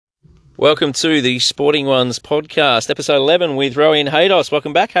Welcome to the Sporting Ones podcast, episode 11 with Rowie and Haydos.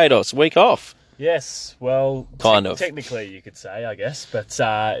 Welcome back, Haydos. Week off. Yes, well, Kind of. technically you could say, I guess, but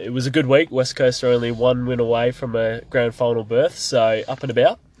it was a good week. West Coast are only one win away from a grand final berth, so up and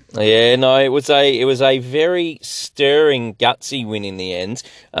about. Yeah, no, it was a very stirring, gutsy win in the end.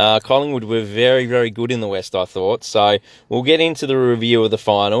 Collingwood were very, very good in the West, I thought. So we'll get into the review of the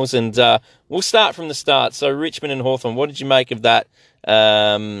finals, and we'll start from the start. So Richmond and Hawthorn, what did you make of that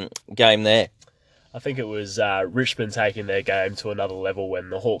game there? I think it was Richmond taking their game to another level when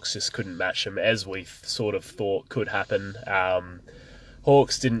the Hawks just couldn't match them, as we sort of thought could happen.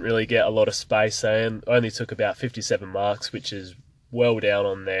 Hawks didn't really get a lot of space. They only took about 57 marks, which is well down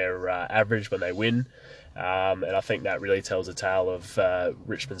on their average when they win. And I think that really tells a tale of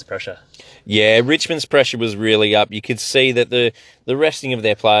Richmond's pressure. Yeah, Richmond's pressure was really up. You could see that the resting of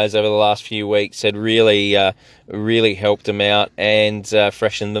their players over the last few weeks had really helped them out and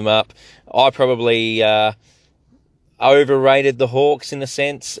freshened them up. I probably overrated the Hawks in a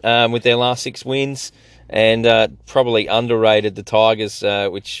sense with their last 6 wins, and probably underrated the Tigers,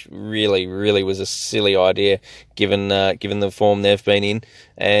 which really was a silly idea given the form they've been in.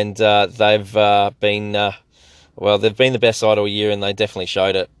 And they've been the best side all year, and they definitely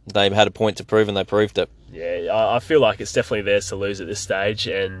showed it. They've had a point to prove, and they proved it. Yeah, I feel like it's definitely theirs to lose at this stage,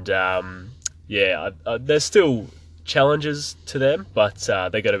 and there's still challenges to them, but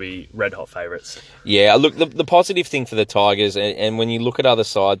they're going to be red-hot favourites. Yeah, look, the positive thing for the Tigers, and when you look at other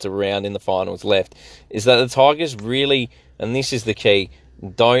sides around in the finals left, is that the Tigers really, and this is the key,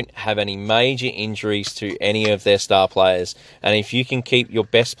 don't have any major injuries to any of their star players. And if you can keep your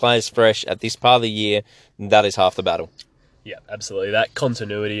best players fresh at this part of the year, that is half the battle. Yeah, absolutely. That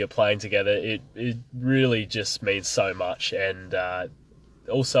continuity of playing together, it really just means so much. And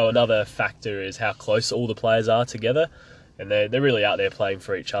also another factor is how close all the players are together. And they're really out there playing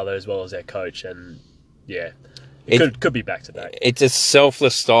for each other as well as their coach. And yeah, it could be back to back. It's a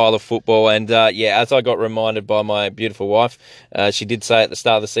selfless style of football. And as I got reminded by my beautiful wife, she did say at the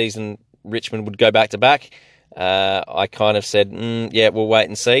start of the season Richmond would go back to back. I kind of said, we'll wait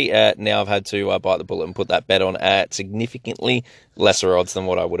and see. Now I've had to bite the bullet and put that bet on at significantly lesser odds than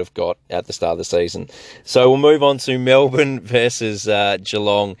what I would have got at the start of the season. So we'll move on to Melbourne versus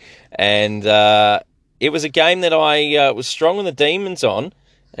Geelong. And it was a game that I was strong on the Demons on,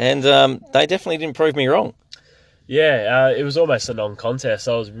 and they definitely didn't prove me wrong. Yeah, it was almost a non-contest.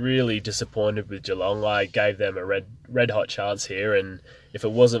 I was really disappointed with Geelong. I gave them a red-hot chance here, and if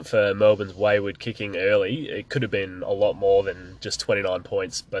it wasn't for Melbourne's wayward kicking early, it could have been a lot more than just 29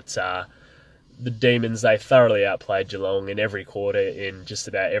 points. But the Demons, they thoroughly outplayed Geelong in every quarter in just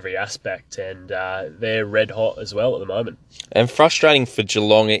about every aspect, and they're red-hot as well at the moment. And frustrating for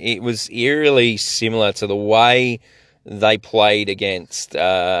Geelong, it was eerily similar to the way they played against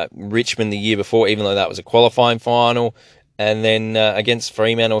Richmond the year before, even though that was a qualifying final, and then against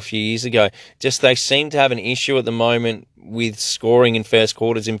Fremantle a few years ago. Just they seem to have an issue at the moment with scoring in first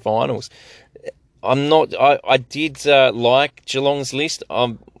quarters in finals. I did like Geelong's list.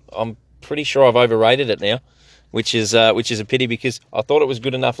 I'm pretty sure I've overrated it now, which is a pity because I thought it was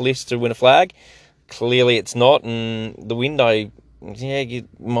good enough list to win a flag. Clearly it's not, and the window, you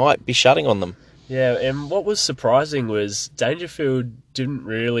might be shutting on them. Yeah, and what was surprising was Dangerfield didn't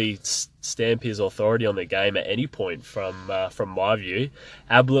really stamp his authority on the game at any point from my view.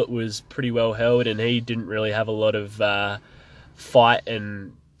 Ablett was pretty well held, and he didn't really have a lot of fight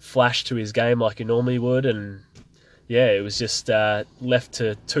and flash to his game like he normally would. And yeah, it was just left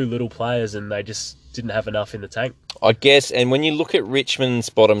to two little players, and they just didn't have enough in the tank, I guess. And when you look at Richmond's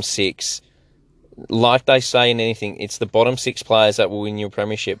bottom six, like they say in anything, it's the bottom 6 players that will win your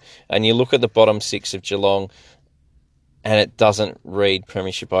premiership. And you look at the bottom 6 of Geelong, and it doesn't read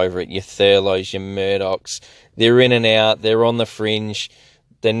premiership over it. Your Thurlows, your Murdochs, they're in and out. They're on the fringe.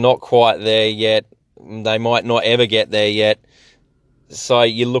 They're not quite there yet. They might not ever get there yet. So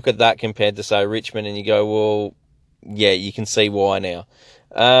you look at that compared to, say, Richmond, and you go, well, yeah, you can see why now.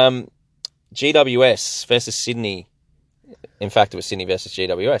 GWS versus Sydney. In fact, it was Sydney versus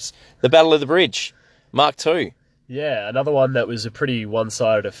GWS. The Battle of the Bridge, Mark II. Yeah, another one that was a pretty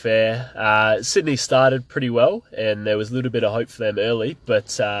one-sided affair. Sydney started pretty well, and there was a little bit of hope for them early,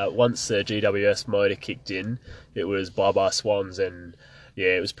 but once the GWS motor kicked in, it was bye-bye Swans, and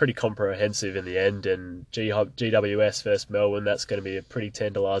yeah, it was pretty comprehensive in the end, and GWS versus Melbourne, that's going to be a pretty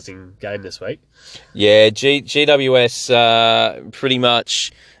tantalising game this week. Yeah, GWS pretty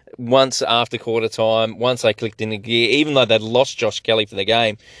much once after quarter time, once they clicked into gear, even though they'd lost Josh Kelly for the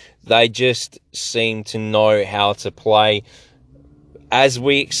game, they just seemed to know how to play. As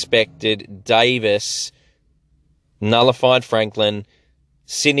we expected, Davis nullified Franklin,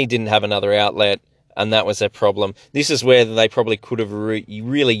 Sydney didn't have another outlet, and that was their problem. This is where they probably could have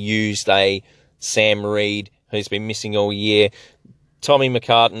really used a Sam Reid, who's been missing all year. Tommy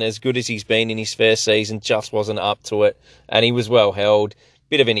McCartan, as good as he's been in his first season, just wasn't up to it, and he was well held.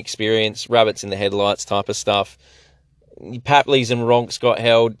 Bit of inexperience, rabbits in the headlights type of stuff. Papleys and Ronks got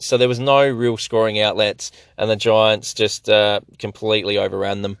held, so there was no real scoring outlets, and the Giants just completely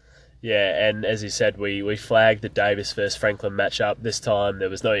overran them. Yeah, and as you said, we flagged the Davis versus Franklin matchup. This time there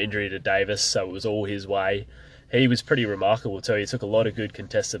was no injury to Davis, so it was all his way. He was pretty remarkable too. He took a lot of good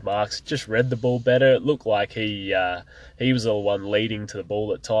contested marks, just read the ball better. It looked like he was the one leading to the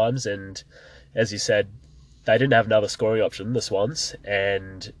ball at times, and as you said, they didn't have another scoring option, the Swans,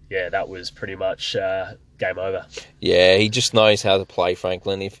 and yeah, that was pretty much game over. Yeah, he just knows how to play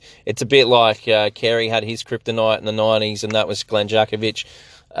Franklin. If it's a bit like Carey had his kryptonite in the 90s, and that was Glenn Jakovic,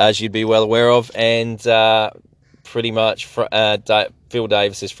 as you'd be well aware of, and pretty much Phil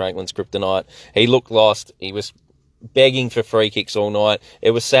Davis is Franklin's kryptonite. He looked lost. He was begging for free kicks all night.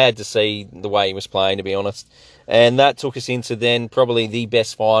 It was sad to see the way he was playing, to be honest. And that took us into then probably the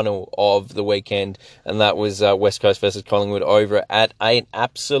best final of the weekend, and that was West Coast versus Collingwood over at an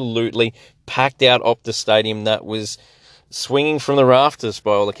absolutely packed out Optus Stadium that was swinging from the rafters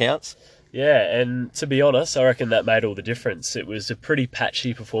by all accounts. Yeah, and to be honest, I reckon that made all the difference. It was a pretty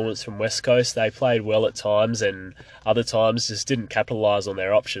patchy performance from West Coast. They played well at times, and other times just didn't capitalise on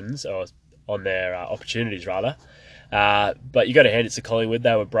their options, or on their opportunities, rather. But you got to hand it to Collingwood.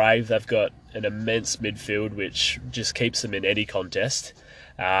 They were brave. They've got an immense midfield, which just keeps them in any contest.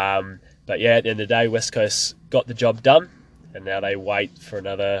 But yeah, at the end of the day, West Coast got the job done, and now they wait for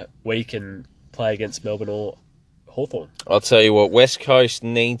another week and play against Melbourne or Hawthorn. I'll tell you what, West Coast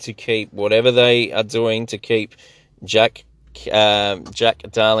need to keep whatever they are doing to keep Jack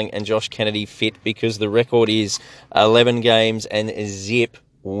Darling and Josh Kennedy fit, because the record is 11 games and zip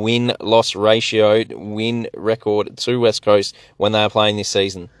win-loss ratio, win record to West Coast when they are playing this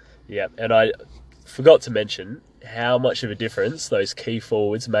season. Yeah, and I forgot to mention how much of a difference those key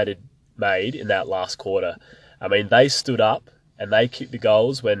forwards made in that last quarter. I mean, they stood up and they kicked the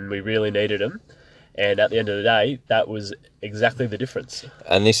goals when we really needed them. And at the end of the day, that was exactly the difference.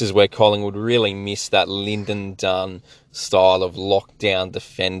 And this is where Collingwood really missed that Lyndon Dunn style of lockdown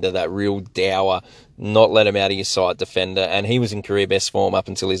defender, that real dour, not let him out of your sight defender. And he was in career best form up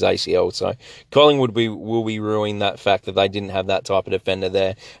until his ACL. So Collingwood will be ruining that fact that they didn't have that type of defender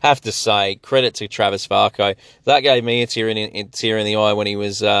there. Have to say, credit to Travis Varco. That gave me a tear in the eye when he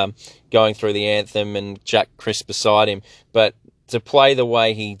was going through the anthem and Jack Crisp beside him. But to play the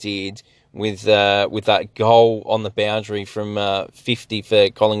way he did, with that goal on the boundary from 50 for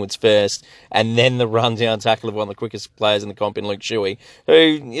Collingwood's first, and then the run-down tackle of one of the quickest players in the comp in Luke Shuey, who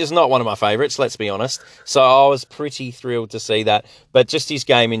is not one of my favourites, let's be honest. So I was pretty thrilled to see that. But just his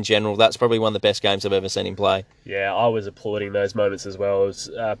game in general, that's probably one of the best games I've ever seen him play. Yeah, I was applauding those moments as well. It was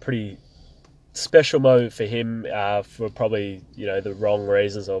a pretty special moment for him for probably the wrong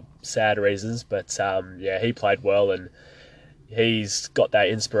reasons or sad reasons. But yeah, he played well, and he's got that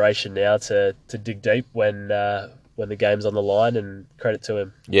inspiration now to dig deep when the game's on the line, and credit to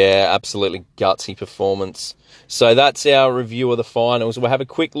him. Yeah, absolutely gutsy performance. So that's our review of the finals. We'll have a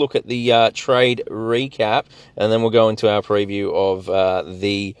quick look at the trade recap, and then we'll go into our preview of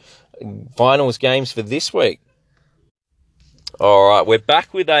the finals games for this week. All right, we're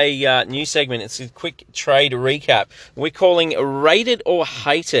back with a new segment. It's a quick trade recap. We're calling Rate It or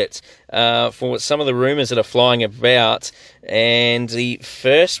Hate It for some of the rumours that are flying about. And the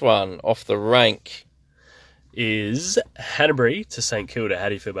first one off the rank is Hanbury to St Kilda. How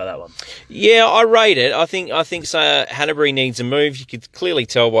do you feel about that one? Yeah, I rate it. I think so. Hanbury needs a move. You could clearly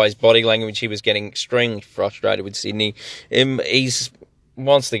tell by his body language he was getting extremely frustrated with Sydney. He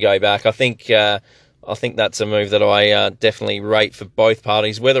wants to go back. I think that's a move that I definitely rate for both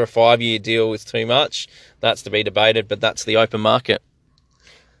parties. Whether a 5-year deal is too much, that's to be debated, but that's the open market.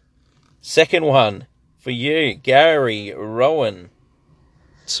 Second one for you, Gary Rowan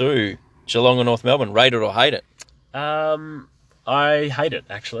to Geelong and North Melbourne. Rate it or hate it? I hate it,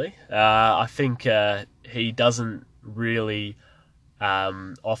 actually. I think he doesn't really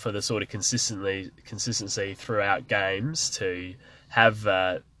offer the sort of consistency throughout games to have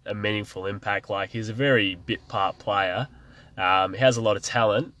a meaningful impact. Like, he's a very bit part player. He has a lot of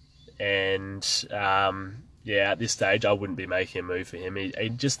talent, and at this stage I wouldn't be making a move for him. He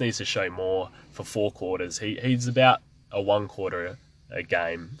just needs to show more for 4 quarters. He's about a 1 quarter a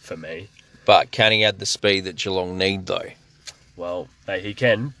game for me. But can he add the speed that Geelong need, though? Well, he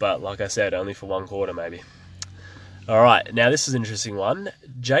can, but like I said, only for 1 quarter maybe. All right, now this is an interesting one.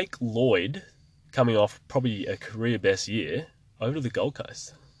 Jake Lloyd, coming off probably a career best year, over to the Gold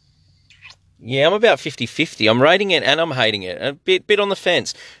Coast. Yeah, I'm about 50-50. I'm rating it and I'm hating it. A bit on the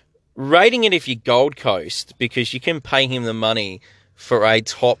fence. Rating it if you're Gold Coast, because you can pay him the money for a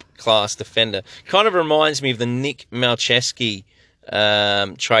top-class defender. Kind of reminds me of the Nick Malcheski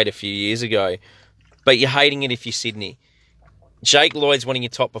trade a few years ago. But you're hating it if you're Sydney. Jake Lloyd's one of your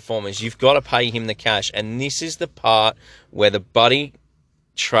top performers. You've got to pay him the cash. And this is the part where the buddy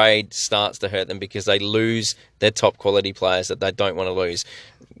trade starts to hurt them, because they lose their top quality players that they don't want to lose.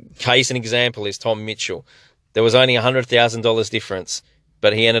 Case in example is Tom Mitchell. There was only $100,000 difference,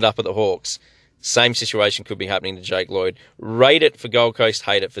 but he ended up at the Hawks. Same situation could be happening to Jake Lloyd. Rate it for Gold Coast,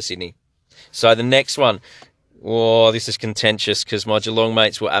 hate it for Sydney. So the next one, this is contentious because my Geelong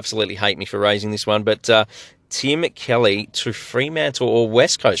mates will absolutely hate me for raising this one, but Tim Kelly to Fremantle or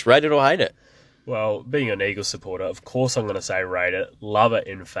West Coast, rate it or hate it? Well, being an Eagles supporter, of course I'm going to say rate it. Love it,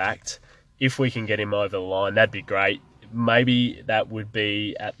 in fact. If we can get him over the line, that'd be great. Maybe that would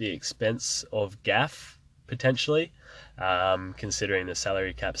be at the expense of Gaff, potentially, considering the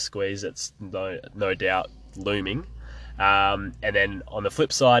salary cap squeeze that's no doubt looming. And then on the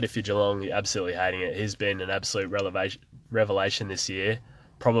flip side, if you're Geelong, you're absolutely hating it. He's been an absolute revelation this year.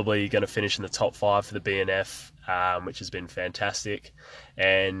 Probably going to finish in the top 5 for the BNF, which has been fantastic.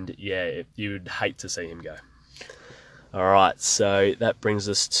 And yeah, you would hate to see him go. All right, so that brings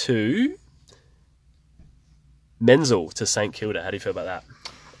us to Menzel to St Kilda. How do you feel about that?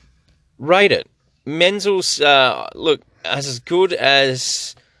 Rate it. Menzel's, look, as good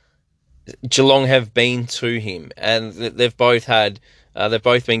as Geelong have been to him, and they've both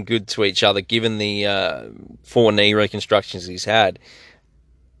been good to each other, given the 4 knee reconstructions he's had.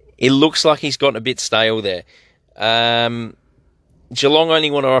 It looks like he's gotten a bit stale there. Geelong only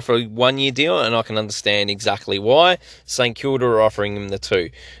want to offer a 1-year deal, and I can understand exactly why. St Kilda are offering him the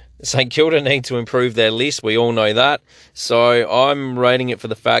 2. St Kilda need to improve their list. We all know that. So I'm rating it for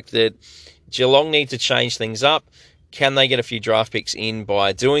the fact that Geelong need to change things up. Can they get a few draft picks in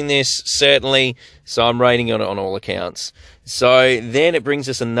by doing this? Certainly. So I'm rating it on all accounts. So then it brings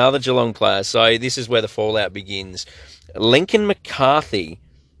us another Geelong player. So this is where the fallout begins. Lincoln McCarthy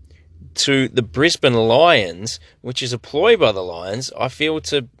to the Brisbane Lions, which is a ploy by the Lions, I feel,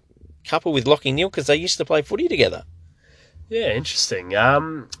 to couple with Lachie Neale, because they used to play footy together. Yeah, interesting.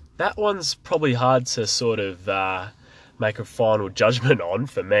 That one's probably hard to sort of make a final judgment on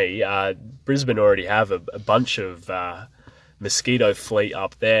for me. Brisbane already have a bunch of mosquito fleet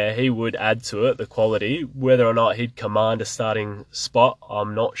up there. He would add to it, the quality. Whether or not he'd command a starting spot,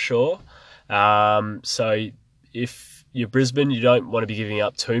 I'm not sure. So if you're Brisbane, you don't want to be giving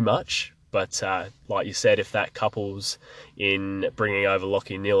up too much. But like you said, if that couples in bringing over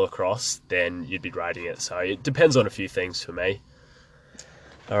Lachie Neale across, then you'd be rating it. So it depends on a few things for me.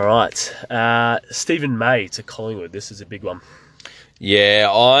 All right. Stephen May to Collingwood. This is a big one. Yeah,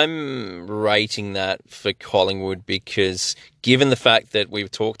 I'm rating that for Collingwood because given the fact that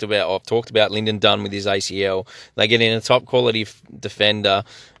I've talked about Lyndon Dunn with his ACL, they get in a top quality defender.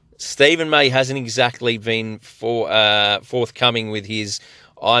 Stephen May hasn't exactly been forthcoming with his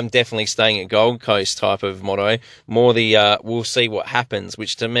I'm definitely staying at Gold Coast type of motto. More the we'll see what happens,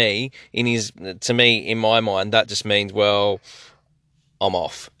 which to me, in my mind, that just means, well, I'm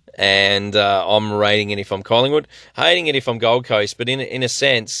off. And I'm rating it if I'm Collingwood, hating it if I'm Gold Coast. But in a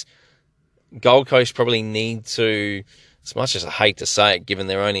sense, Gold Coast probably need to, as much as I hate to say it, given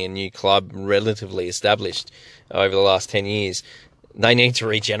they're only a new club, relatively established over the last 10 years, they need to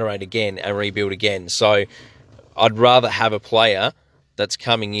regenerate again and rebuild again. So I'd rather have a player that's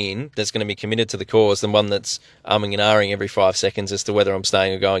coming in that's going to be committed to the cause than one that's umming and ahhing every 5 seconds as to whether I'm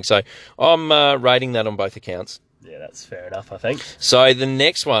staying or going. So I'm rating that on both accounts. Yeah, that's fair enough, I think. So the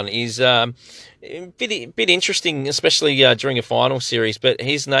next one is a bit interesting, especially during a final series, but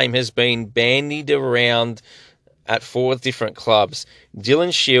his name has been bandied around at 4 different clubs.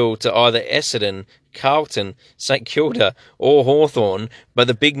 Dylan Shield to either Essendon, Carlton, St Kilda or Hawthorn, but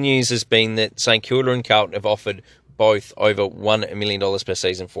the big news has been that St Kilda and Carlton have offered both over $1 million per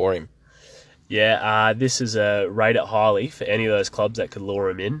season for him. Yeah, this is a rate it highly for any of those clubs that could lure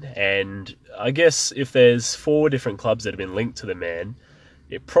him in. And I guess if there's 4 different clubs that have been linked to the man,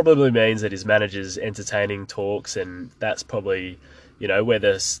 it probably means that his manager's entertaining talks, and that's probably, where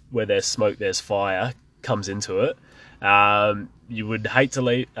there's smoke, there's fire comes into it. You would hate to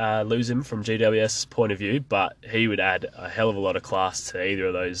lose him from GWS's point of view, but he would add a hell of a lot of class to either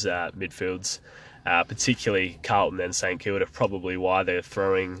of those midfields. Particularly Carlton and St Kilda, probably why they're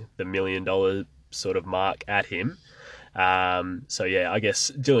throwing the $1 million sort of mark at him. So yeah, I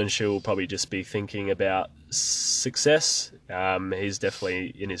guess Dylan Shield will probably just be thinking about success. He's definitely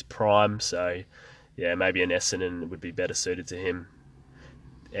in his prime, so yeah, maybe an Essendon would be better suited to him.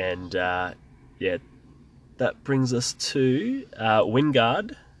 And yeah, that brings us to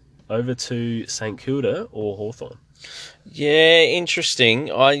Wingard over to St Kilda or Hawthorn. Yeah,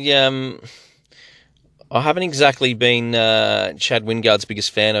 interesting. I haven't exactly been Chad Wingard's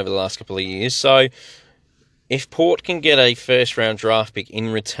biggest fan over the last couple of years. So if Port can get a first round draft pick in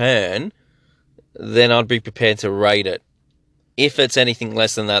return, then I'd be prepared to rate it. If it's anything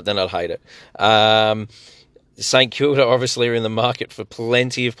less than that, then I'd hate it. St Kilda obviously are in the market for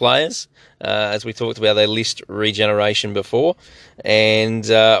plenty of players, as we talked about their list regeneration before, and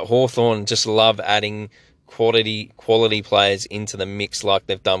Hawthorn just love adding quality players into the mix like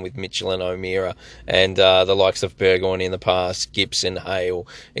they've done with Mitchell and O'Meara, and the likes of Burgoyne in the past, Gibson, Hale,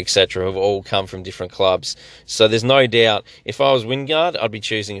 etc. have all come from different clubs. So there's no doubt, if I was Wingard, I'd be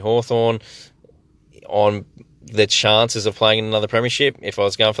choosing Hawthorn on the chances of playing in another premiership. If I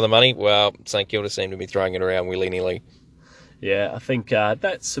was going for the money, well, St Kilda seem to be throwing it around willy-nilly. Yeah, I think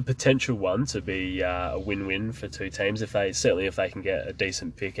that's a potential one to be a win-win for two teams if they can get a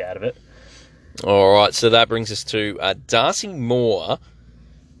decent pick out of it. All right, so that brings us to Darcy Moore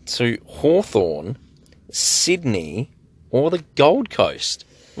to Hawthorn, Sydney, or the Gold Coast.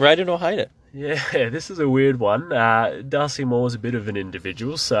 Rate it or hate it? Yeah, this is a weird one. Darcy Moore's a bit of an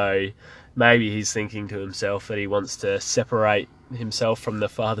individual, so maybe he's thinking to himself that he wants to separate himself from the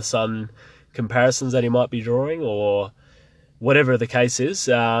father-son comparisons that he might be drawing, or whatever the case is.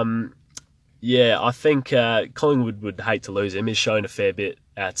 Yeah, I think Collingwood would hate to lose him. He's shown a fair bit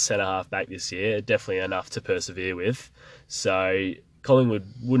at centre-half back this year, definitely enough to persevere with. So Collingwood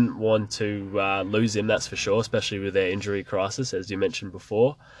wouldn't want to lose him, that's for sure, especially with their injury crisis, as you mentioned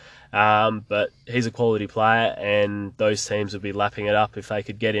before. But he's a quality player, and those teams would be lapping it up if they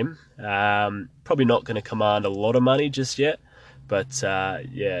could get him. Probably not going to command a lot of money just yet, but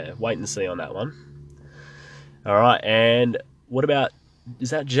yeah, wait and see on that one. All right, and what about,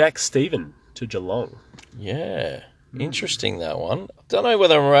 is that Jack Stephen to Geelong? Yeah, interesting, that one. I don't know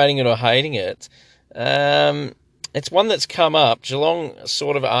whether I'm rating it or hating it. It's one that's come up. Geelong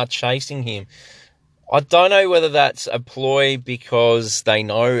sort of are chasing him. I don't know whether that's a ploy because they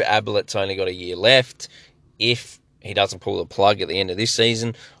know Ablett's only got a year left. If he doesn't pull the plug at the end of this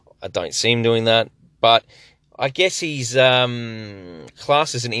season, I don't see him doing that. But I guess he's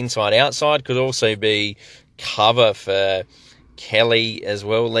classed as an inside-outside, could also be cover for Kelly as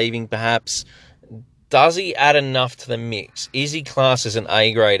well, leaving perhaps. Does he add enough to the mix? Is he classed as an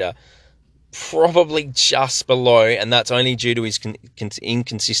A-grader? Probably just below, and that's only due to his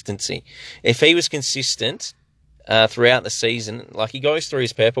inconsistency. If he was consistent throughout the season, like he goes through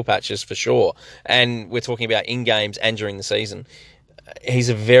his purple patches for sure, and we're talking about in games and during the season, he's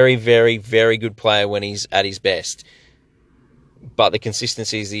a very, very, very good player when he's at his best. But the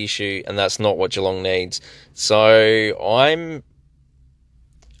consistency is the issue, and that's not what Geelong needs. So I'm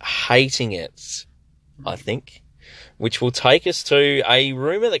hating it, I think, which will take us to a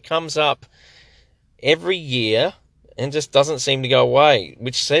rumour that comes up every year and just doesn't seem to go away,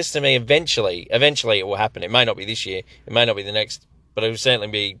 which says to me eventually it will happen. It may not be this year, it may not be the next, but it will certainly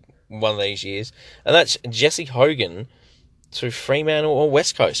be one of these years. And that's Jesse Hogan to Fremantle or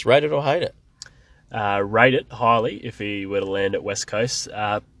West Coast. Rate it or hate it? Rate it highly if he were to land at West Coast.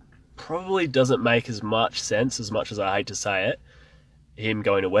 Probably doesn't make as much sense, as much as I hate to say it, him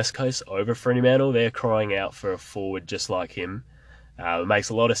going to West Coast over Fremantle. They're crying out for a forward just like him. It makes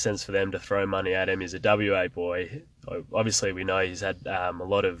a lot of sense for them to throw money at him. He's a WA boy. Obviously, we know he's had a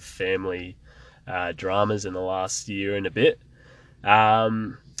lot of family dramas in the last year and a bit.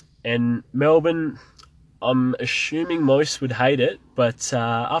 And Melbourne, I'm assuming most would hate it, but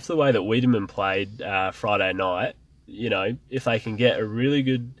after the way that Wiedemann played Friday night, you know, if they can get a really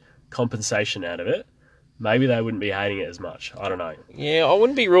good compensation out of it, maybe they wouldn't be hating it as much. I don't know. Yeah, I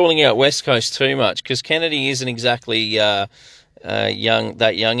wouldn't be ruling out West Coast too much because Kennedy isn't exactly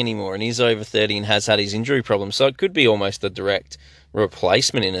young anymore, and he's over 30 and has had his injury problems. So it could be almost a direct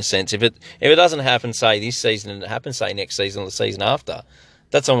replacement in a sense. If it doesn't happen, say this season, and it happens, say next season or the season after,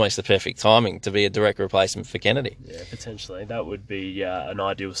 that's almost the perfect timing to be a direct replacement for Kennedy. Yeah, potentially. That would be an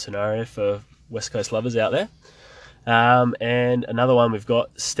ideal scenario for West Coast lovers out there. And another one we've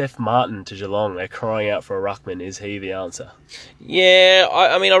got, Steph Martin to Geelong. They're crying out for a ruckman. Is he the answer? Yeah,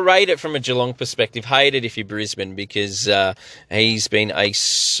 I mean, I rate it from a Geelong perspective. Hate it if you're Brisbane because he's been a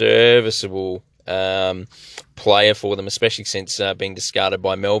serviceable player for them, especially since being discarded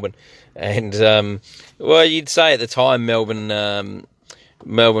by Melbourne. And, well, you'd say at the time Melbourne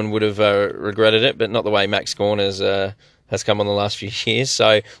would have regretted it, but not the way Max Gawn has come on the last few years.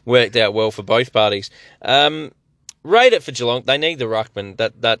 So worked out well for both parties. rate it for Geelong. They need the ruckman.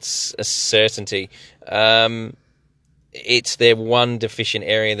 That's a certainty. It's their one deficient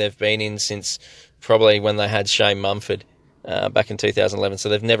area they've been in since probably when they had Shane Mumford back in 2011. So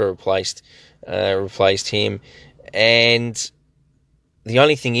they've never replaced him. And the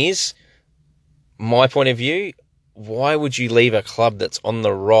only thing is, my point of view, why would you leave a club that's on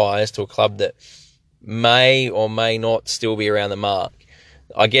the rise to a club that may or may not still be around the mark?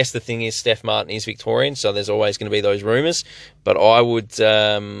 I guess the thing is, Steph Martin is Victorian, so there's always going to be those rumours. But I would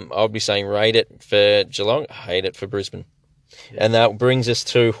be saying rate it for Geelong, hate it for Brisbane. Yeah. And that brings us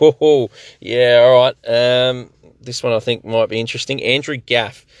to, all right. This one I think might be interesting. Andrew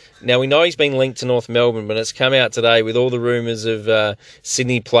Gaff. Now, we know he's been linked to North Melbourne, but it's come out today with all the rumours of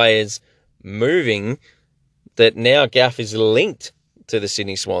Sydney players moving that now Gaff is linked to the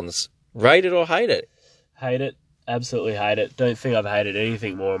Sydney Swans. Rate it or hate it? Hate it. Absolutely hate it. Don't think I've hated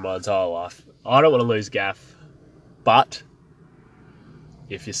anything more in my entire life. I don't want to lose Gaff, but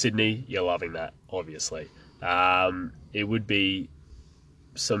if you're Sydney, you're loving that, obviously. It would be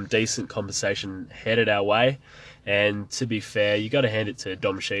some decent compensation headed our way. And to be fair, you got to hand it to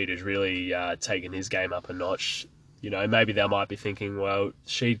Dom Sheed, who's really taken his game up a notch. You know, maybe they might be thinking, well,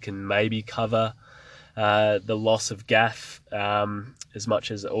 Sheed can maybe cover the loss of Gaff, as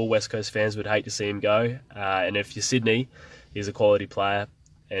much as all West Coast fans would hate to see him go. And if you're Sydney, he's a quality player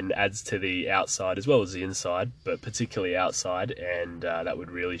and adds to the outside as well as the inside, but particularly outside, and that would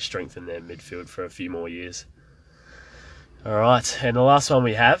really strengthen their midfield for a few more years. All right, and the last one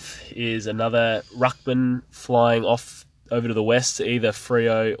we have is another ruckman flying off over to the west, either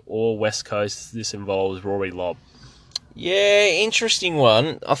Freo or West Coast. This involves Rory Lobb. Yeah, interesting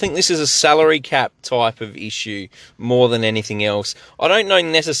one. I think this is a salary cap type of issue more than anything else. I don't know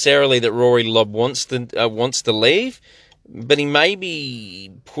necessarily that Rory Lobb wants to leave, but he may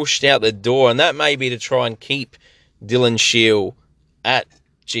be pushed out the door, and that may be to try and keep Dylan Shield at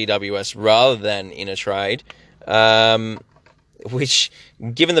GWS rather than in a trade. Which,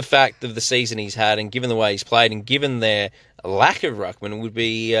 given the fact of the season he's had, and given the way he's played, and given their lack of ruckman, would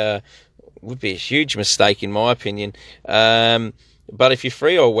be a huge mistake in my opinion. But if you're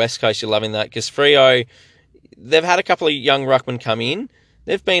Freo or West Coast, you're loving that, because Freo, they've had a couple of young ruckmen come in.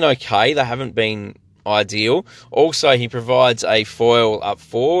 They've been okay. They haven't been ideal. Also, he provides a foil up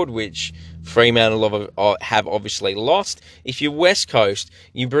forward, which Fremantle have obviously lost. If you're West Coast,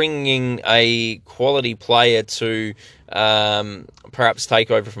 you're bringing a quality player to perhaps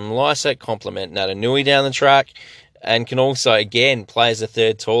take over from Lysak, complement Natanui down the track, and can also, again, play as a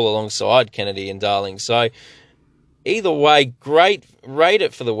third tall alongside Kennedy and Darling. So, either way, great. Rate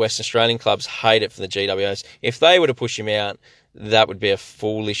it for the West Australian clubs, hate it for the GWS. If they were to push him out, that would be a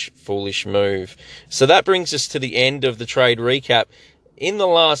foolish move. So that brings us to the end of the trade recap. In the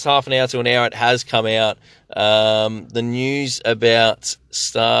last half an hour to an hour, it has come out the news about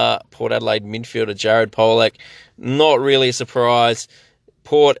star Port Adelaide midfielder Jared Polec. Not really a surprise.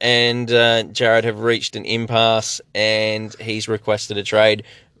 Port and Jared have reached an impasse, and he's requested a trade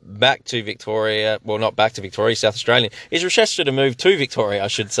back to Victoria. Well, not back to Victoria, South Australian. He's requested a move to Victoria, I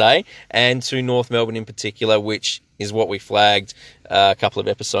should say, and to North Melbourne in particular, which is what we flagged a couple of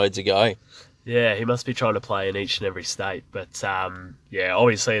episodes ago. Yeah, he must be trying to play in each and every state. But,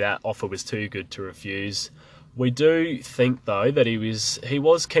 obviously that offer was too good to refuse. We do think, though, that he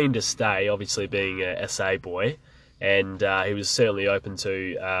was keen to stay, obviously being a SA boy, and he was certainly open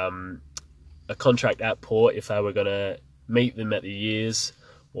to a contract at Port if they were going to meet them at the years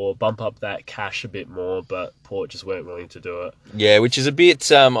or bump up that cash a bit more, but Port just weren't willing to do it. Yeah, which is a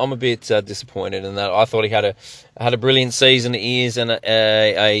bit. I'm a bit disappointed in that. I thought he had a brilliant season. He is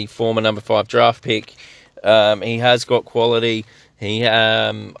a former number 5 draft pick. He has got quality.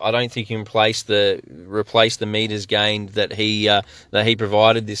 I don't think he can replace the meters gained that he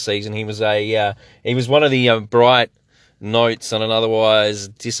provided this season. He was one of the bright notes on an otherwise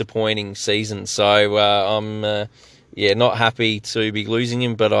disappointing season. So I'm not happy to be losing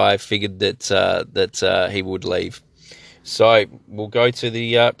him, but I figured that he would leave. So we'll go to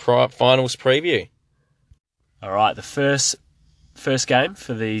the finals preview. All right, the first game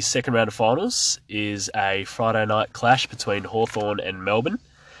for the second round of finals is a Friday night clash between Hawthorn and Melbourne.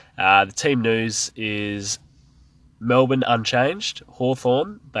 The team news is Melbourne unchanged.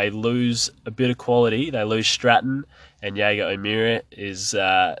 Hawthorn, they lose a bit of quality. They lose Stratton, and Jaeger O'Meara is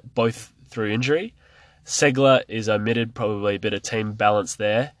both through injury. Segler is omitted, probably a bit of team balance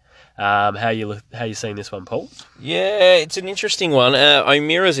there. How you seeing this one, Paul? Yeah, it's an interesting one.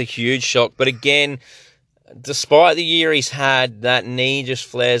 O'Meara's a huge shock, but again, despite the year he's had, that knee just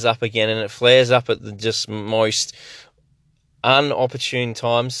flares up again, and it flares up at the just most inopportune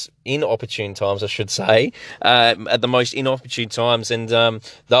times, I should say, at the most inopportune times, and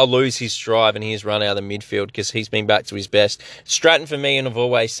they'll lose his drive and his run out of the midfield because he's been back to his best. Stratton, for me, and I've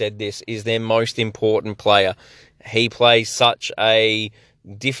always said this, is their most important player. He plays such a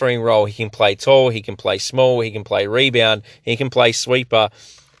differing role. He can play tall, he can play small, he can play rebound, he can play sweeper,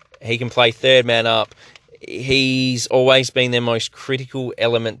 he can play third man up. He's always been their most critical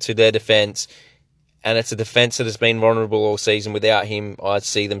element to their defence. And it's a defence that has been vulnerable all season. Without him, I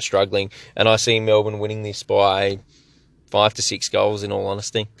see them struggling. And I see Melbourne winning this by 5 to 6 goals, in all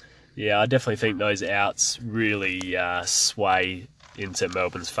honesty. Yeah, I definitely think those outs really sway into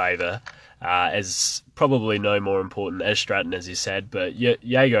Melbourne's favour. As probably no more important as Stratton, as you said, but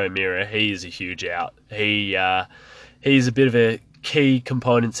Jago Mira, he is a huge out. He's a bit of a key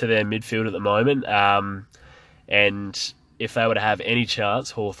component to their midfield at the moment. And if they were to have any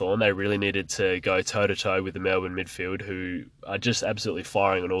chance, Hawthorn, they really needed to go toe-to-toe with the Melbourne midfield, who are just absolutely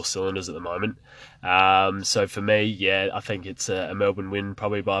firing on all cylinders at the moment. So for me, yeah, I think it's a Melbourne win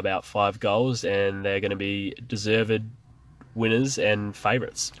probably by about 5 goals, and they're going to be deserved winners and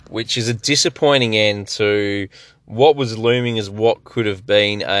favourites. Which is a disappointing end to what was looming as what could have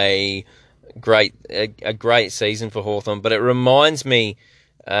been a great season for Hawthorn. But it reminds me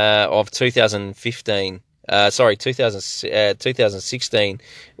of 2016,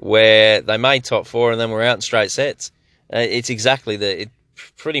 where they made top 4 and then were out in straight sets. It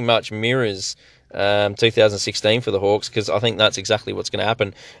pretty much mirrors 2016 for the Hawks, because I think that's exactly what's going to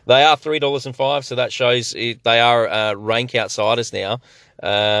happen. They are $3.05, so that shows they are rank outsiders now.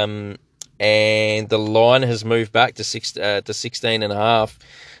 And the line has moved back to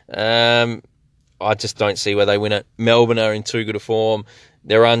 16.5. I just don't see where they win it. Melbourne are in too good a form.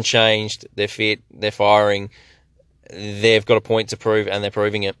 They're unchanged. They're fit. They're firing. They've got a point to prove, and they're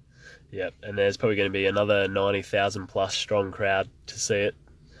proving it. Yep, and there's probably going to be another 90,000 plus strong crowd to see it.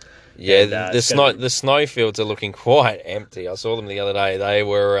 Yeah, and, the snowfields are looking quite empty. I saw them the other day.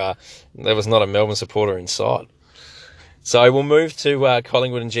 There was not a Melbourne supporter in sight. So we'll move to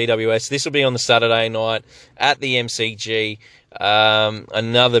Collingwood and GWS. This will be on the Saturday night at the MCG.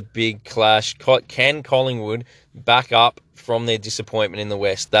 Another big clash. Can Collingwood back up from their disappointment in the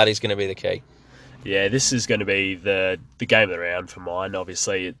West? That is going to be the key. Yeah, this is going to be the game of the round for mine.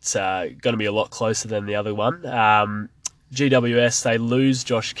 Obviously, it's going to be a lot closer than the other one. GWS, they lose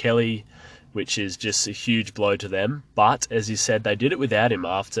Josh Kelly, which is just a huge blow to them. But, as you said, they did it without him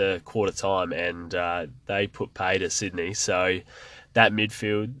after quarter time, and they put pay to Sydney. So that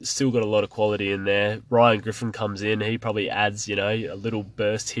midfield still got a lot of quality in there. Ryan Griffin comes in. He probably adds, a little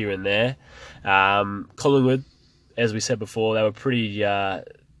burst here and there. Collingwood, as we said before, they were pretty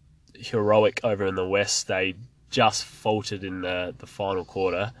heroic over in the West. They just faltered in the final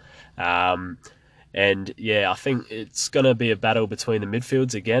quarter. And yeah, I think it's going to be a battle between the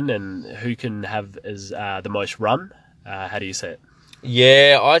midfields again, and who can have as the most run. How do you see it?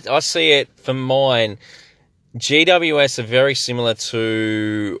 Yeah, I see it for mine. GWS are very similar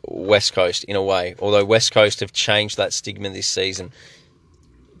to West Coast in a way, although West Coast have changed that stigma this season.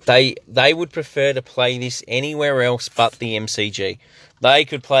 They would prefer to play this anywhere else but the MCG. They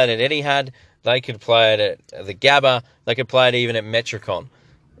could play it at Etihad, they could play it at the Gabba, they could play it even at Metricon.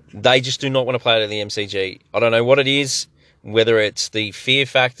 They just do not want to play it at the MCG. I don't know what it is, whether it's the fear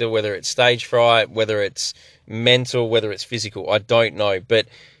factor, whether it's stage fright, whether it's mental, whether it's physical. I don't know. But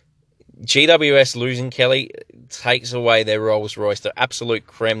GWS losing Kelly takes away their Rolls Royce, the absolute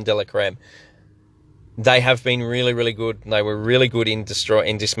creme de la creme. They have been really, really good. They were really good in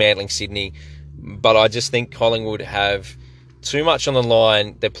dismantling Sydney. But I just think Collingwood have too much on the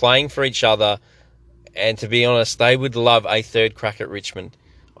line. They're playing for each other. And to be honest, they would love a third crack at Richmond.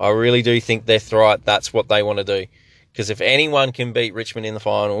 I really do think that's what they want to do. Because if anyone can beat Richmond in the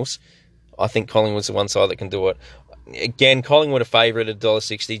finals, I think Collingwood's the one side that can do it. Again, Collingwood are favourite at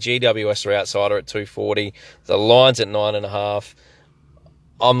 $1.60. GWS are outsider at $2.40. The line's at 9.5.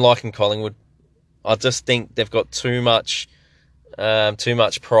 I'm liking Collingwood. I just think they've got too much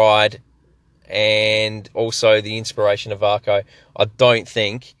pride, and also the inspiration of Varco. I don't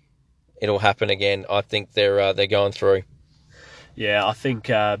think it'll happen again. I think they're going through. Yeah, I think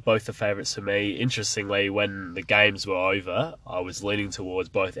both the favourites for me. Interestingly, when the games were over, I was leaning towards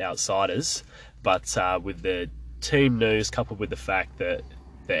both outsiders. But with the team news coupled with the fact that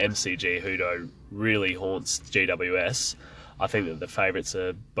the MCG Hoodo really haunts GWS, I think that the favourites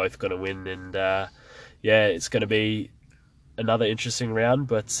are both going to win. And yeah, it's going to be another interesting round.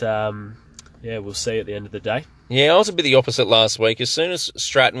 But yeah, we'll see at the end of the day. Yeah, I was a bit the opposite last week. As soon as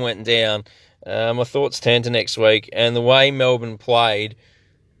Stratton went down, my thoughts turned to next week, and the way Melbourne played,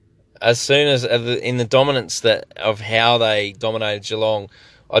 as soon as in the dominance of how they dominated Geelong,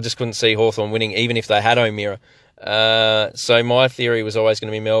 I just couldn't see Hawthorn winning, even if they had O'Meara. So my theory was always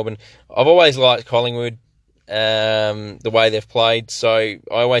going to be Melbourne. I've always liked Collingwood, the way they've played, so I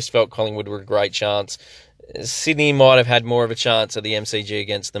always felt Collingwood were a great chance. Sydney might have had more of a chance at the MCG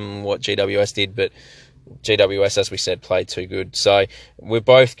against them than what GWS did, but GWS, as we said, played too good. So we're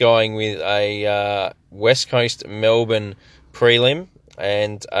both going with a West Coast Melbourne prelim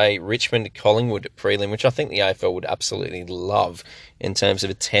and a Richmond Collingwood prelim, which I think the AFL would absolutely love in terms of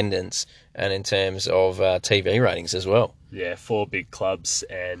attendance and in terms of TV ratings as well. Yeah, 4 big clubs,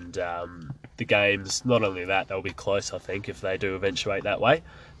 and the games, not only that, they'll be close, I think, if they do eventuate that way.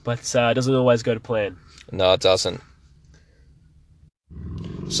 But it doesn't always go to plan. No, it doesn't.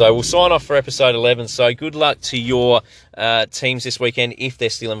 So we'll sign off for episode 11. So good luck to your teams this weekend if they're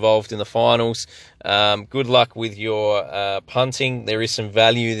still involved in the finals. Good luck with your punting. There is some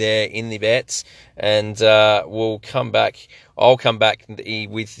value there in the bets. And we'll come back. I'll come back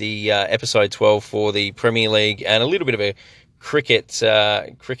with the episode 12 for the Premier League and a little bit of a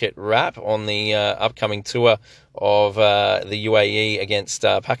cricket wrap on the upcoming tour of the UAE against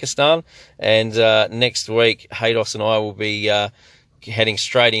Pakistan. And next week, Haydos and I will be heading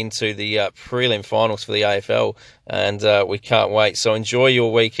straight into the prelim finals for the AFL, and we can't wait. So enjoy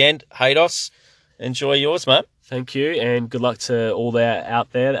your weekend. Haydos, enjoy yours, mate. Thank you, and good luck to all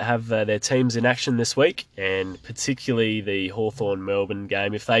out there that have their teams in action this week, and particularly the Hawthorn-Melbourne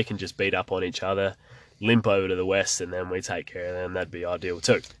game. If they can just beat up on each other, limp over to the West, and then we take care of them, that'd be ideal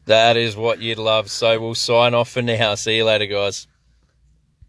too. That is what you'd love. So we'll sign off for now. See you later, guys.